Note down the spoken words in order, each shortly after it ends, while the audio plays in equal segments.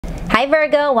Hi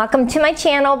Virgo, welcome to my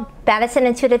channel, Baddison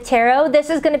Intuitive Tarot. This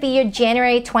is going to be your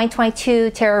January 2022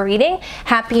 tarot reading.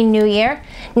 Happy New Year.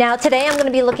 Now today I'm going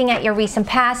to be looking at your recent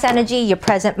past energy, your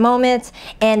present moments,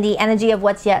 and the energy of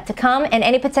what's yet to come, and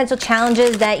any potential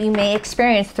challenges that you may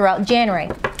experience throughout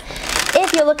January.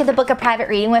 If you look at the book a private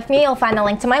reading with me, you'll find a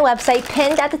link to my website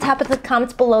pinned at the top of the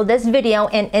comments below this video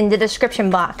and in the description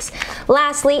box.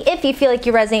 Lastly, if you feel like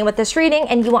you resonate with this reading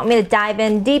and you want me to dive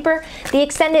in deeper, the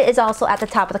extended is also at the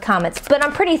top of the comments. But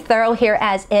I'm pretty thorough here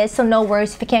as is, so no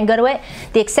worries if you can't go to it.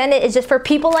 The extended is just for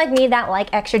people like me that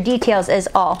like extra details is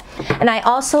all. And I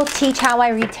also teach how I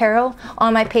read tarot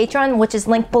on my Patreon, which is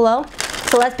linked below.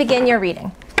 So let's begin your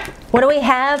reading. What do we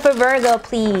have for Virgo,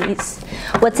 please?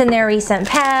 What's in their recent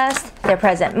past, their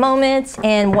present moments,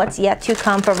 and what's yet to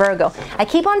come for Virgo? I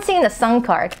keep on seeing the Sun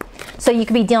card. So you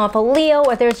could be dealing with a Leo,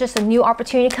 or there's just a new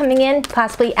opportunity coming in,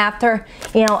 possibly after,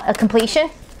 a completion.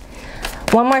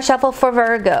 One more shuffle for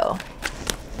Virgo.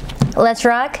 Let's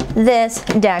rock this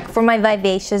deck for my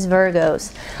vivacious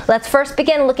Virgos. Let's first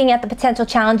begin looking at the potential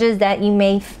challenges that you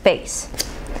may face.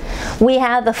 We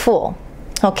have the Fool.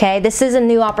 Okay, this is a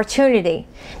new opportunity,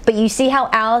 but you see how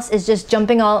Alice is just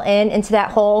jumping all into that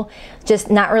hole,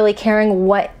 just not really caring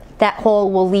what that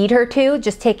hole will lead her to,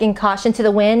 just taking caution to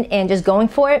the wind and just going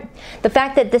for it. The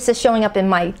fact that this is showing up in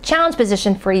my challenge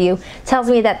position for you tells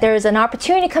me that there's an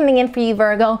opportunity coming in for you,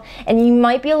 Virgo, and you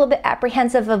might be a little bit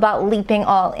apprehensive about leaping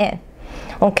all in.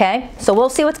 Okay, so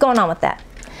we'll see what's going on with that.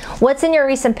 What's in your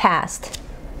recent past?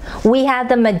 We have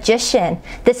the Magician.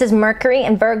 This is Mercury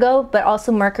in Virgo, but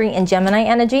also Mercury in Gemini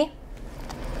energy.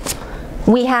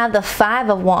 We have the Five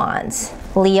of Wands,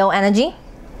 Leo energy.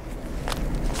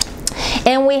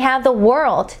 And we have the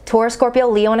World, Taurus, Scorpio,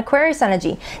 Leo, and Aquarius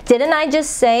energy. Didn't I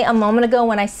just say a moment ago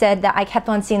when I said that I kept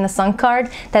on seeing the Sun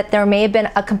card that there may have been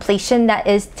a completion that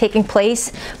is taking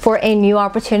place for a new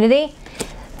opportunity?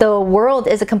 The World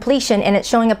is a completion and it's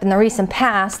showing up in the recent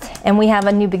past, and we have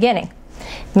a new beginning.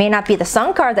 May not be the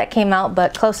Sun card that came out,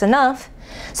 but close enough.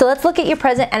 So let's look at your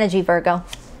present energy, Virgo.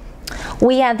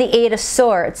 We have the Eight of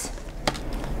Swords,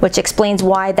 which explains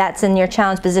why that's in your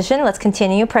challenge position. Let's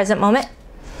continue, present moment.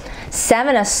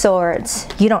 Seven of Swords,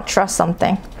 you don't trust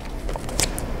something.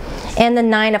 And the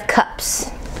Nine of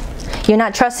Cups, you're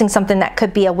not trusting something that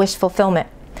could be a wish fulfillment.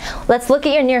 Let's look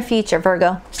at your near future,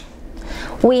 Virgo.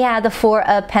 We have the Four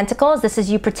of Pentacles. This is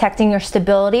you protecting your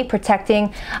stability,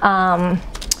 protecting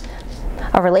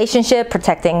a relationship,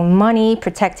 protecting money,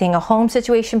 protecting a home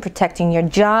situation, protecting your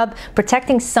job,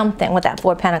 protecting something with that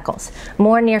Four of Pentacles.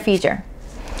 More near future.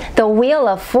 The Wheel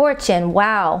of Fortune,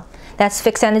 wow. That's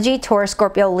fixed energy, Taurus,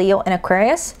 Scorpio, Leo, and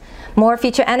Aquarius. More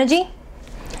future energy.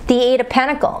 The Eight of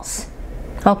Pentacles.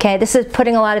 Okay, this is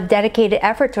putting a lot of dedicated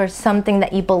effort towards something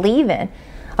that you believe in.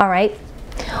 All right.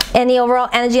 And the overall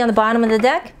energy on the bottom of the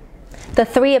deck. The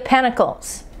Three of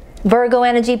Pentacles. Virgo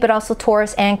energy, but also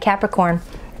Taurus and Capricorn.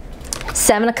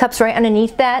 Seven of Cups right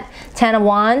underneath that. Ten of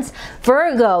Wands.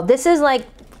 Virgo, this is like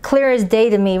clear as day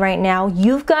to me right now.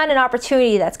 You've got an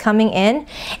opportunity that's coming in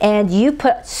and you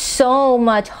put so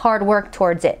much hard work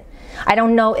towards it. I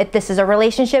don't know if this is a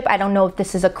relationship. I don't know if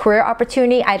this is a career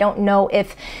opportunity. I don't know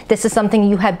if this is something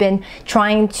you have been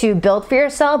trying to build for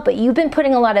yourself, but you've been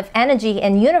putting a lot of energy,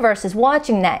 and the universe is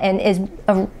watching that and is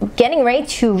getting ready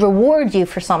to reward you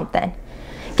for something.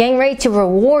 Getting ready to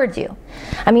reward you.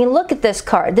 I mean, look at this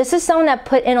card. This is someone that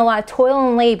put in a lot of toil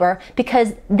and labor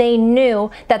because they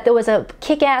knew that there was a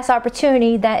kick-ass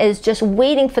opportunity that is just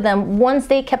waiting for them once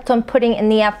they kept on putting in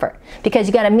the effort, because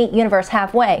you got to meet universe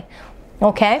halfway.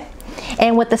 Okay?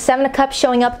 And with the Seven of Cups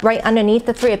showing up right underneath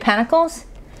the Three of Pentacles,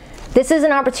 this is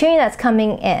an opportunity that's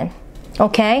coming in.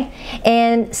 Okay?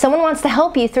 And someone wants to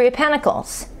help you, Three of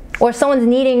Pentacles, or someone's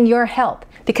needing your help,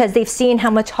 because they've seen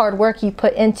how much hard work you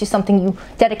put into something you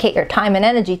dedicate your time and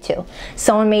energy to.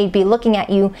 Someone may be looking at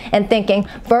you and thinking,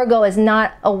 Virgo is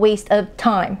not a waste of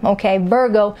time, okay?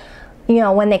 Virgo,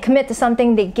 when they commit to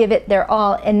something, they give it their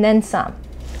all and then some.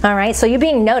 All right, so you're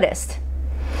being noticed.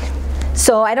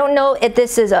 So I don't know if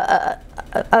this is a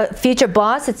future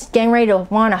boss that's getting ready to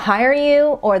want to hire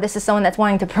you, or this is someone that's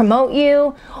wanting to promote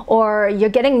you, or you're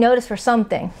getting noticed for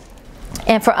something.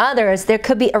 And for others, there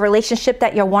could be a relationship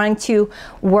that you're wanting to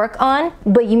work on,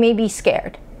 but you may be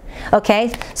scared.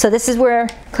 Okay, so this is where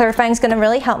clarifying is going to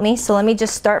really help me. So let me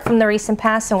just start from the recent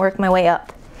past and work my way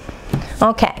up.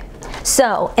 Okay,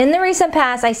 so in the recent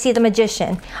past, I see the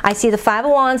Magician, I see the Five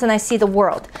of Wands, and I see the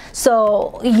World.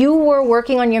 So you were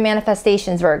working on your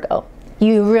manifestations, Virgo.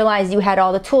 You realized you had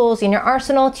all the tools in your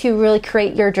arsenal to really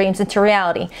create your dreams into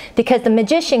reality, because the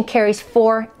Magician carries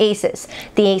four aces: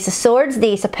 the Ace of Swords, the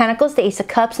Ace of Pentacles, the Ace of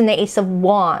Cups, and the Ace of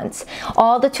Wands.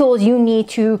 All the tools you need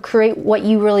to create what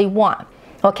you really want.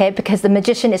 okay? Because the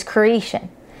Magician is creation.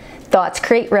 Thoughts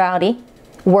create reality.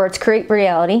 Words create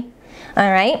reality,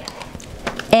 all right?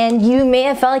 And you may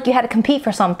have felt like you had to compete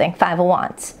for something, Five of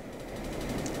Wands.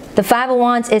 The Five of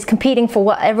Wands is competing for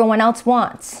what everyone else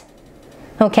wants,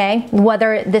 okay?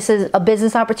 Whether this is a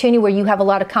business opportunity where you have a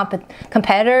lot of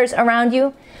competitors around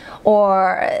you,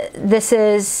 or this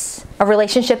is a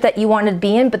relationship that you wanted to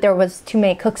be in, but there was too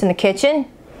many cooks in the kitchen.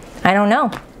 I don't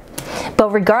know.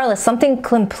 But regardless, something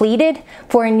completed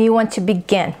for a new one to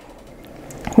begin.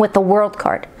 With the World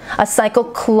card, a cycle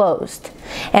closed.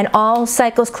 And all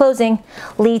cycles closing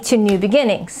lead to new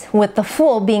beginnings, with the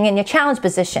Fool being in your challenge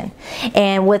position.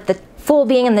 And with the Fool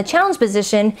being in the challenge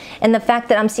position, and the fact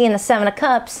that I'm seeing the Seven of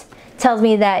Cups tells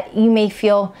me that you may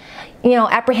feel, you know,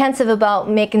 apprehensive about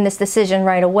making this decision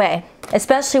right away,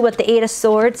 especially with the Eight of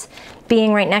Swords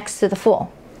being right next to the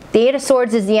Fool. The Eight of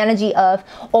Swords is the energy of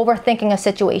overthinking a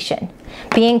situation,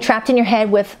 being trapped in your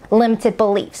head with limited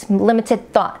beliefs,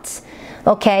 limited thoughts,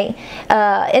 okay?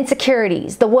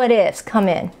 Insecurities, the what ifs come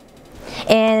in.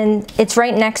 And it's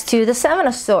right next to the Seven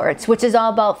of Swords, which is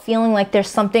all about feeling like there's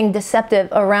something deceptive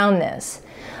around this,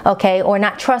 okay? Or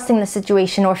not trusting the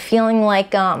situation, or feeling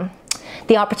like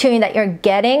the opportunity that you're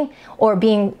getting or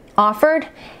being offered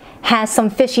has some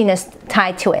fishiness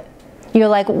tied to it. You're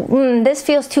like, this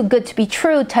feels too good to be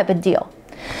true type of deal.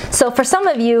 So for some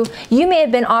of you, you may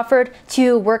have been offered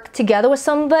to work together with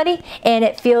somebody and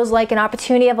it feels like an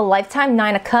opportunity of a lifetime,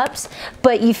 Nine of Cups,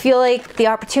 but you feel like the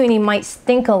opportunity might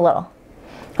stink a little.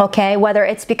 Okay, whether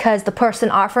it's because the person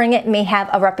offering it may have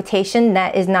a reputation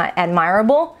that is not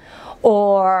admirable,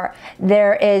 or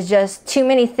there is just too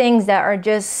many things that are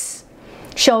just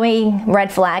showing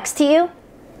red flags to you,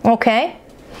 okay?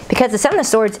 Because the Seven of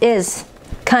Swords is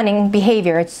cunning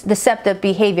behavior, it's deceptive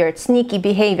behavior, it's sneaky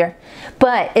behavior.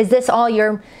 But is this all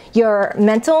your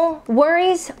mental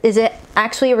worries? Is it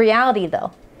actually a reality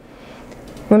though?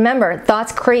 Remember,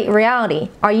 thoughts create reality.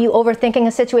 Are you overthinking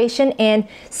a situation and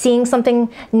seeing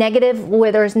something negative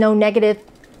where there's no negative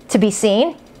to be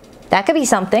seen? That could be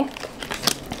something.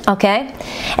 Okay?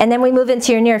 And then we move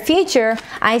into your near future.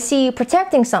 I see you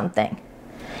protecting something.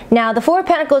 Now, the Four of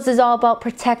Pentacles is all about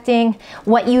protecting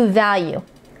what you value.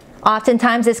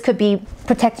 Oftentimes, this could be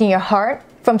protecting your heart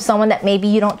from someone that maybe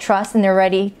you don't trust and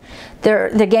they're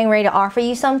getting ready to offer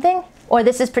you something. Or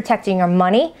this is protecting your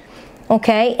money.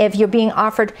 Okay, if you're being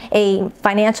offered a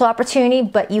financial opportunity,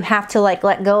 but you have to like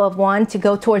let go of one to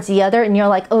go towards the other, and you're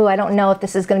like, oh, I don't know if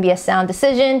this is going to be a sound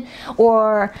decision,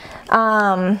 or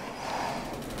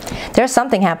there's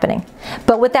something happening.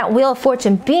 But with that Wheel of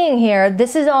Fortune being here,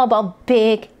 this is all about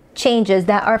big changes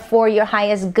that are for your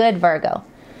highest good, Virgo.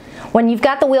 When you've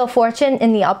got the Wheel of Fortune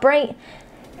in the upright,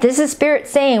 this is Spirit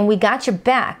saying, we got your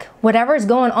back. Whatever is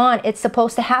going on, it's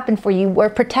supposed to happen for you.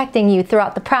 We're protecting you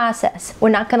throughout the process. We're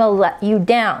not going to let you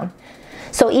down.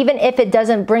 So even if it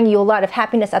doesn't bring you a lot of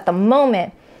happiness at the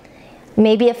moment,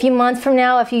 maybe a few months from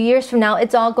now, a few years from now,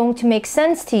 it's all going to make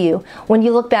sense to you when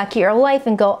you look back at your life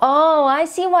and go, oh, I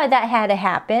see why that had to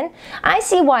happen. I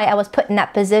see why I was put in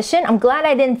that position. I'm glad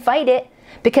I didn't fight it.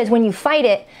 Because when you fight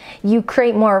it, you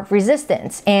create more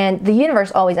resistance. And the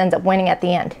universe always ends up winning at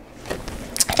the end.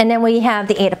 And then we have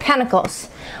the Eight of Pentacles,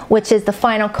 which is the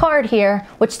final card here,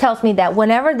 which tells me that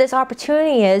whenever this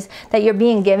opportunity is that you're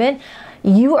being given,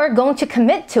 you are going to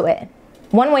commit to it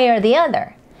one way or the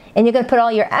other. And you're going to put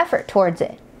all your effort towards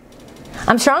it.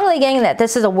 I'm strongly getting that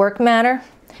this is a work matter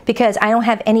because I don't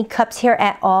have any cups here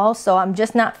at all. So I'm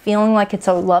just not feeling like it's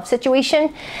a love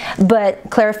situation. But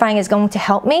clarifying is going to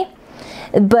help me.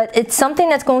 But it's something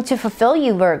that's going to fulfill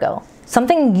you, Virgo.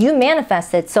 Something you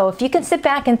manifested. So if you can sit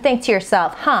back and think to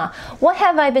yourself, what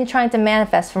have I been trying to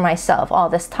manifest for myself all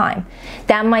this time?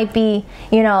 That might be,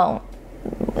 you know,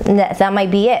 that might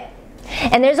be it.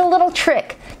 And there's a little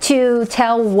trick to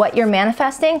tell what you're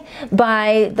manifesting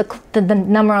by the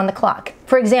number on the clock.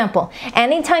 For example,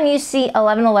 anytime you see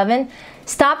 1111,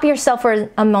 stop yourself for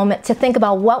a moment to think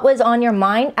about what was on your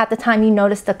mind at the time you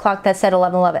noticed the clock that said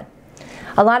 1111.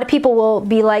 A lot of people will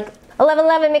be like,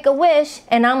 1111, make a wish.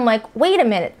 And I'm like, wait a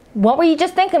minute. What were you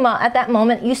just thinking about at that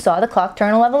moment you saw the clock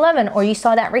turn 1111, or you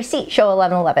saw that receipt show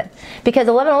 1111? Because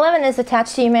 1111 is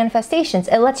attached to your manifestations.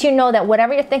 It lets you know that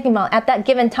whatever you're thinking about at that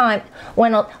given time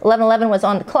when 1111 was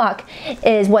on the clock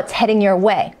is what's heading your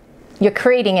way. You're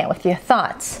creating it with your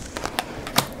thoughts.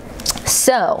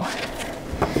 So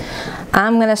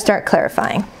I'm going to start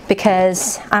clarifying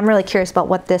because I'm really curious about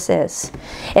what this is.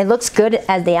 It looks good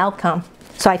as the outcome.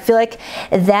 So I feel like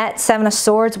that Seven of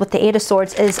Swords with the Eight of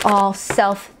Swords is all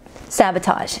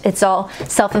self-sabotage. It's all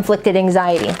self-inflicted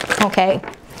anxiety, okay?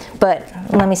 But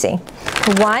let me see.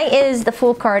 Why is the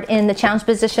Fool card in the challenge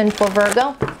position for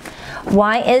Virgo?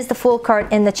 Why is the Fool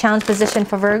card in the challenge position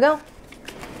for Virgo?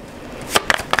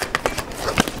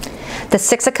 The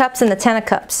Six of Cups and the Ten of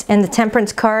Cups. And the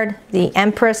Temperance card, the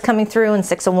Empress coming through, and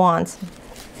Six of Wands.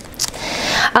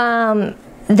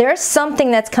 There's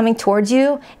something that's coming towards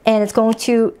you, and it's going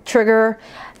to trigger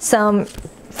some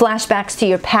flashbacks to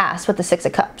your past with the Six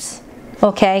of Cups.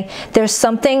 Okay, there's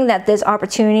something that this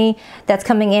opportunity that's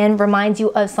coming in reminds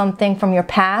you of something from your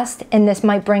past, and this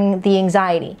might bring the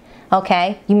anxiety.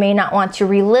 Okay, you may not want to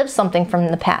relive something from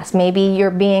the past. Maybe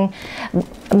you're being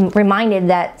reminded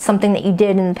that something that you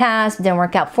did in the past didn't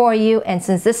work out for you, and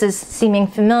since this is seeming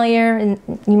familiar, and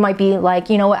you might be like,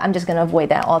 you know what, I'm just going to avoid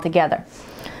that altogether.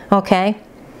 Okay,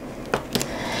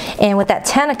 and with that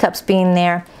Ten of Cups being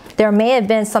there, there may have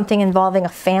been something involving a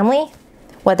family,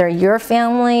 whether your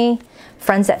family,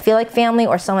 friends that feel like family,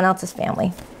 or someone else's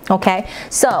family. Okay,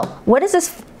 so what is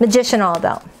this Magician all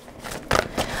about?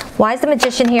 Why is the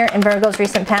Magician here in Virgo's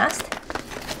recent past?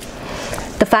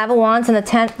 The Five of Wands and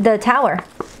the Tower.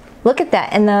 Look at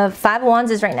that, and the Five of Wands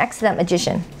is right next to that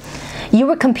Magician. You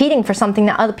were competing for something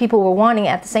that other people were wanting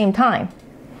at the same time.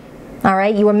 All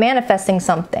right, you were manifesting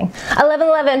something.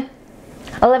 1111.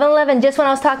 1111, just when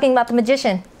I was talking about the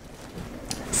Magician.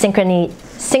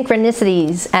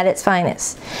 Synchronicities at its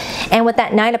finest. And with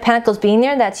that Nine of Pentacles being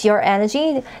there, that's your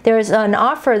energy. There's an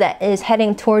offer that is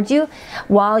heading towards you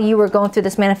while you were going through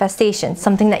this manifestation,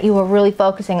 something that you were really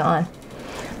focusing on.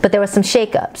 But there was some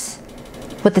shakeups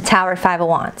with the Tower, Five of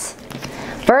Wands.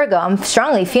 Virgo, I'm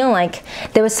strongly feeling like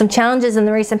there was some challenges in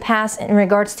the recent past in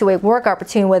regards to a work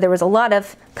opportunity where there was a lot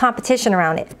of competition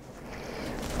around it.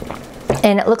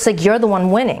 And it looks like you're the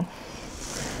one winning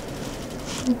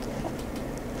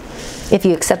if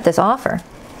you accept this offer.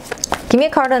 Give me a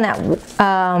card on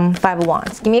that Five of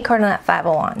Wands. Give me a card on that Five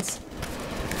of Wands.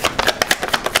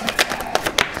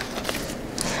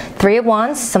 Three of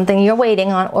Wands, something you're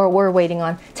waiting on or were waiting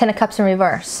on. Ten of Cups in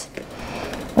reverse.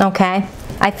 Okay,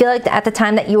 I feel like at the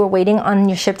time that you were waiting on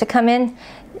your ship to come in,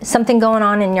 something going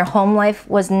on in your home life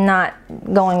was not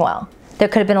going well. There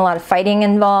could have been a lot of fighting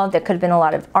involved. There could have been a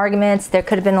lot of arguments. There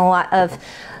could have been a lot of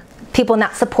people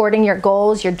not supporting your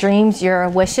goals, your dreams, your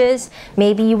wishes.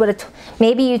 Maybe you would have,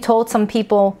 maybe you told some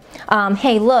people,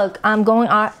 hey, look, I'm going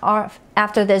off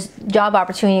after this job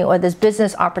opportunity or this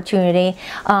business opportunity.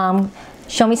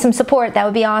 Show me some support. That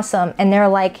would be awesome. And they're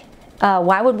like,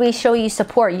 why would we show you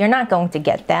support? You're not going to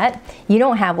get that. You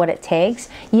don't have what it takes.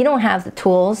 You don't have the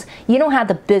tools. You don't have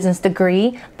the business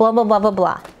degree. Blah, blah, blah, blah,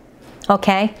 blah.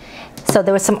 Okay? So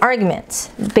there was some arguments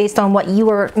based on what you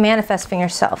were manifesting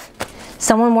yourself.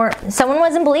 Someone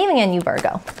wasn't believing in you,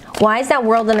 Virgo. Why is that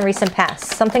World in the recent past?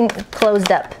 Something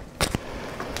closed up.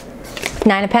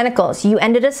 Nine of Pentacles. You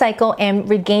ended a cycle and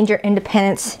regained your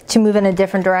independence to move in a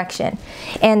different direction.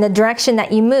 And the direction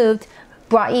that you moved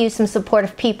brought you some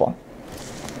supportive people.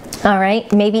 All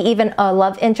right? Maybe even a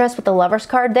love interest with the Lover's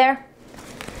card there.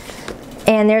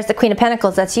 And there's the Queen of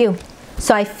Pentacles. That's you.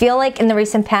 So I feel like in the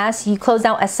recent past, you closed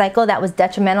out a cycle that was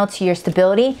detrimental to your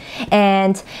stability.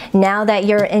 And now that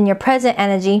you're in your present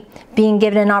energy, being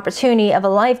given an opportunity of a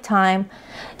lifetime,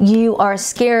 you are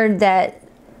scared that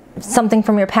something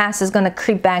from your past is going to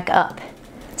creep back up.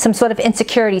 Some sort of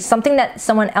insecurity, something that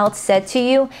someone else said to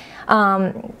you,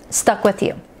 stuck with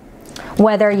you.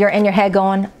 Whether you're in your head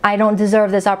going, I don't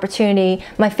deserve this opportunity,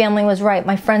 my family was right,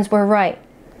 my friends were right.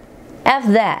 F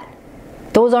that.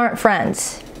 Those aren't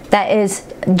friends. That is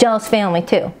jealous family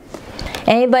too.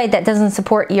 Anybody that doesn't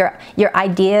support your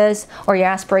ideas or your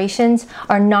aspirations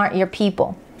are not your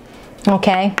people.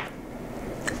 Okay?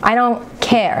 I don't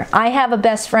care. I have a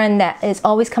best friend that is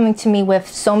always coming to me with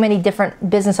so many different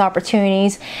business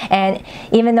opportunities, and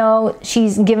even though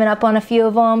she's given up on a few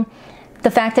of them,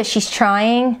 the fact that she's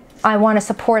trying, I want to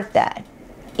support that.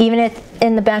 Even if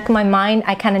in the back of my mind,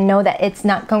 I kind of know that it's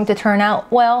not going to turn out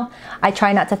well, I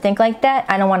try not to think like that.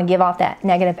 I don't want to give off that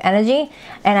negative energy,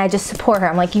 and I just support her.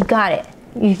 I'm like, you got it.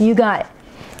 You got it.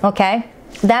 Okay?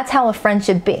 That's how a friend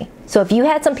should be. So if you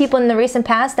had some people in the recent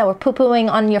past that were poo-pooing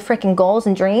on your freaking goals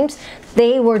and dreams,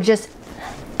 they were just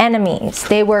enemies.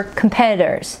 They were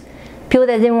competitors. People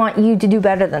that didn't want you to do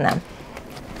better than them.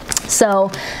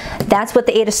 So that's what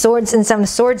the Eight of Swords and Seven of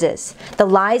Swords is. The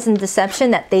lies and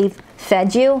deception that they've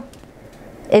fed you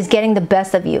is getting the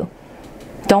best of you.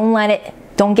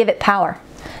 Don't give it power.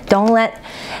 Don't let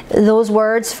those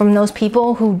words from those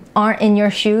people who aren't in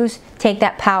your shoes take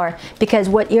that power. Because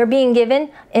what you're being given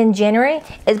in January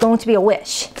is going to be a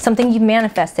wish. Something you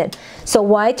manifested. So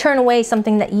why turn away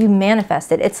something that you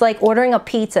manifested? It's like ordering a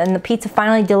pizza and the pizza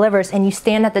finally delivers and you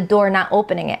stand at the door not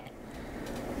opening it.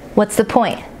 What's the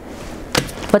point?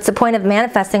 What's the point of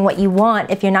manifesting what you want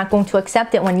if you're not going to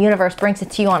accept it when the universe brings it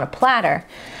to you on a platter?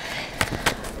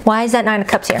 Why is that Nine of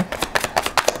Cups here?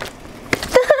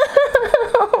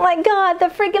 Oh my God, the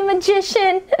freaking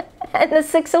Magician and the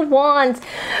Six of Wands.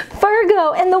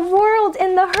 Virgo and the World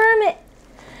and the Hermit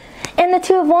and the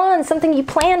Two of Wands, something you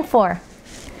planned for.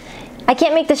 I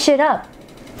can't make this shit up.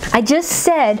 I just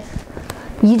said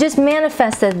you just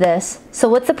manifested this. So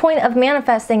what's the point of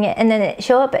manifesting it and then it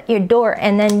show up at your door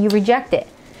and then you reject it?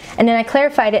 And then I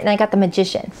clarified it and I got the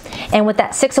Magician. And with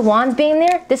that Six of Wands being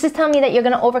there, this is telling me that you're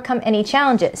going to overcome any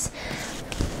challenges.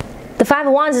 The Five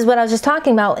of Wands is what I was just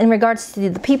talking about in regards to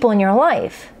the people in your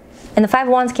life. And the Five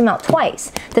of Wands came out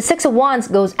twice. The Six of Wands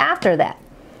goes after that.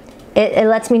 It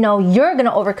lets me know you're going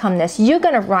to overcome this. You're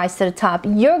going to rise to the top.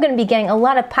 You're going to be getting a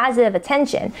lot of positive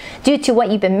attention due to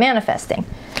what you've been manifesting.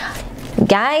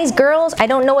 Guys, girls, I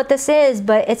don't know what this is,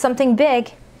 but it's something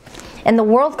big. And the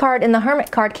World card and the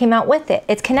Hermit card came out with it.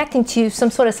 It's connecting to some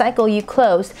sort of cycle you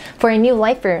closed for a new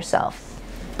life for yourself.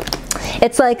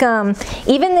 It's like,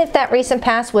 even if that recent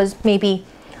past was maybe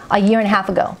a year and a half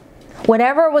ago,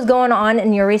 whatever was going on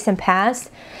in your recent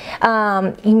past,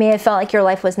 you may have felt like your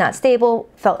life was not stable,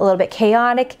 felt a little bit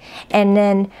chaotic, and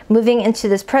then moving into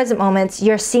this present moment,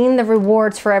 you're seeing the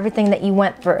rewards for everything that you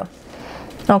went through.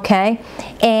 Okay?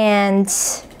 And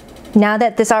now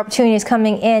that this opportunity is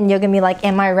coming in, you're going to be like,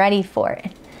 am I ready for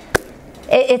it?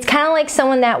 It's kind of like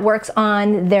someone that works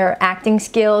on their acting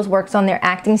skills,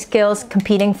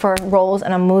 competing for roles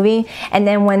in a movie. And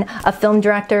then when a film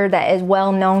director that is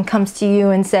well known comes to you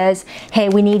and says, hey,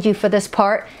 we need you for this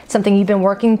part, something you've been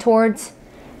working towards.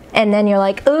 And then you're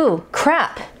like, ooh,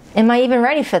 crap, am I even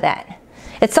ready for that?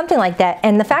 It's something like that.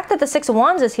 And the fact that the Six of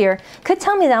Wands is here could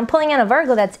tell me that I'm pulling in a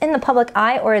Virgo that's in the public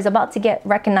eye or is about to get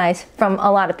recognized from a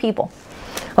lot of people.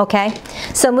 Okay,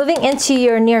 so moving into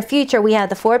your near future, we have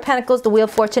the Four of Pentacles, the Wheel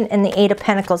of Fortune, and the Eight of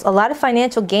Pentacles. A lot of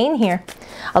financial gain here.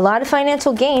 A lot of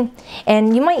financial gain.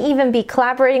 And you might even be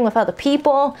collaborating with other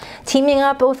people, teaming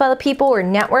up with other people, or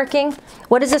networking.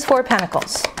 What is this Four of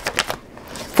Pentacles?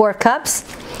 Four of Cups.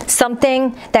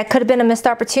 Something that could have been a missed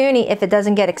opportunity if it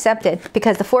doesn't get accepted,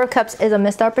 because the Four of Cups is a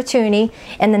missed opportunity,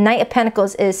 and the Knight of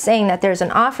Pentacles is saying that there's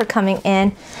an offer coming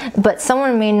in, but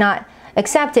someone may not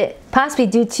accept it, possibly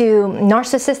due to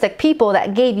narcissistic people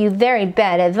that gave you very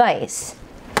bad advice.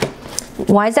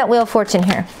 Why is that Wheel of Fortune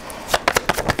here?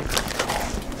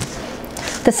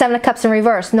 The Seven of Cups in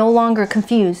reverse, no longer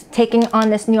confused, taking on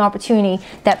this new opportunity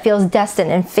that feels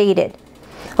destined and fated.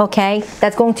 Okay,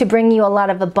 that's going to bring you a lot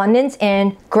of abundance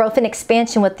and growth and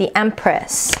expansion with the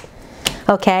Empress.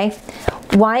 Okay,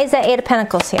 why is that Eight of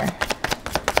Pentacles here?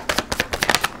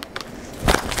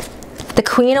 The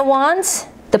Queen of Wands,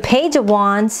 the Page of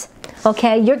Wands.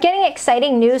 Okay, you're getting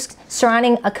exciting news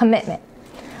surrounding a commitment.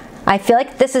 I feel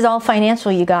like this is all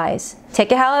financial, you guys.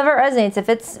 Take it however it resonates. If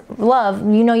it's love,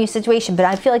 you know your situation. But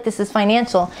I feel like this is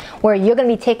financial, where you're going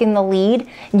to be taking the lead,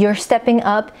 you're stepping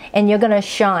up, and you're going to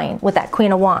shine with that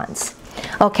Queen of Wands.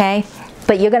 Okay?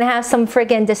 But you're going to have some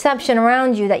friggin' deception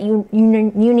around you that you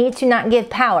need to not give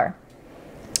power.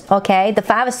 Okay? The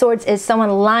Five of Swords is someone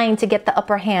lying to get the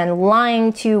upper hand,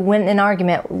 lying to win an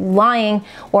argument, lying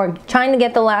or trying to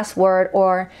get the last word,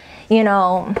 or, you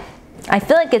know, I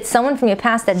feel like it's someone from your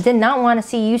past that did not want to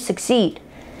see you succeed.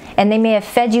 And they may have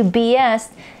fed you BS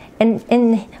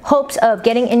in hopes of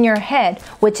getting in your head,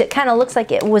 which it kind of looks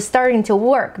like it was starting to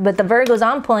work. But the Virgos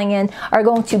I'm pulling in are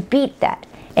going to beat that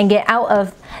and get out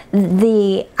of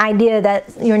the idea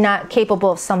that you're not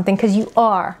capable of something, because you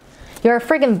are. You're a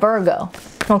friggin' Virgo.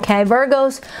 Okay,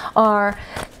 Virgos are,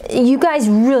 you guys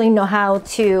really know how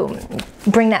to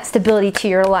bring that stability to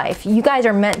your life. You guys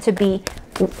are meant to be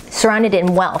surrounded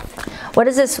in wealth. What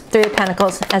is this Three of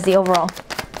Pentacles as the overall?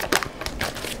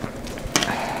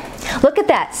 Look at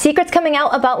that. Secrets coming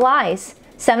out about lies.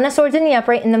 Seven of Swords in the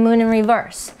upright and the Moon in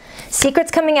reverse.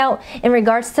 Secrets coming out in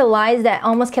regards to lies that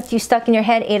almost kept you stuck in your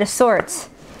head. Eight of Swords.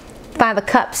 Five of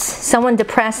Cups. Someone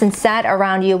depressed and sad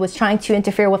around you was trying to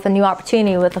interfere with a new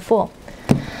opportunity with a Fool.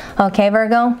 Okay,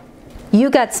 Virgo? You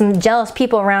got some jealous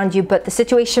people around you, but the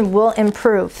situation will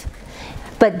improve.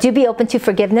 But do be open to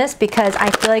forgiveness, because I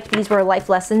feel like these were life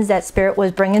lessons that Spirit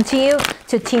was bringing to you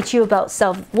to teach you about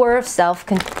self-worth,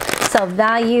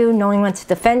 self-value, knowing when to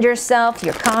defend yourself,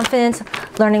 your confidence,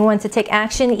 learning when to take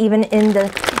action, even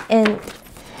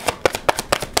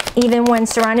even when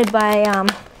surrounded by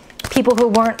people who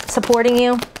weren't supporting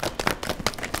you.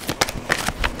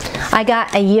 I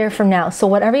got a year from now. So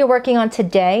whatever you're working on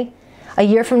today, a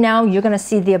year from now, you're going to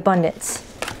see the abundance.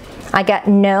 I got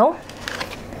no.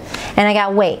 And I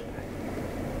got wait.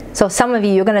 So some of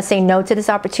you, you're going to say no to this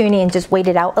opportunity and just wait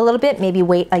it out a little bit. Maybe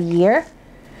wait a year.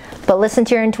 But listen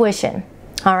to your intuition.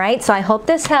 All right, so I hope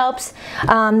this helps.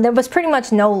 There was pretty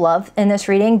much no love in this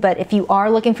reading, but if you are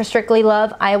looking for strictly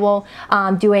love, I will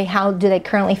do a how do they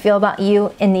currently feel about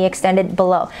you in the extended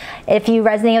below. If you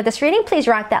resonate with this reading, please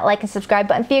rock that like and subscribe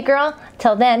button for your girl.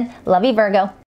 Till then, love you, Virgo.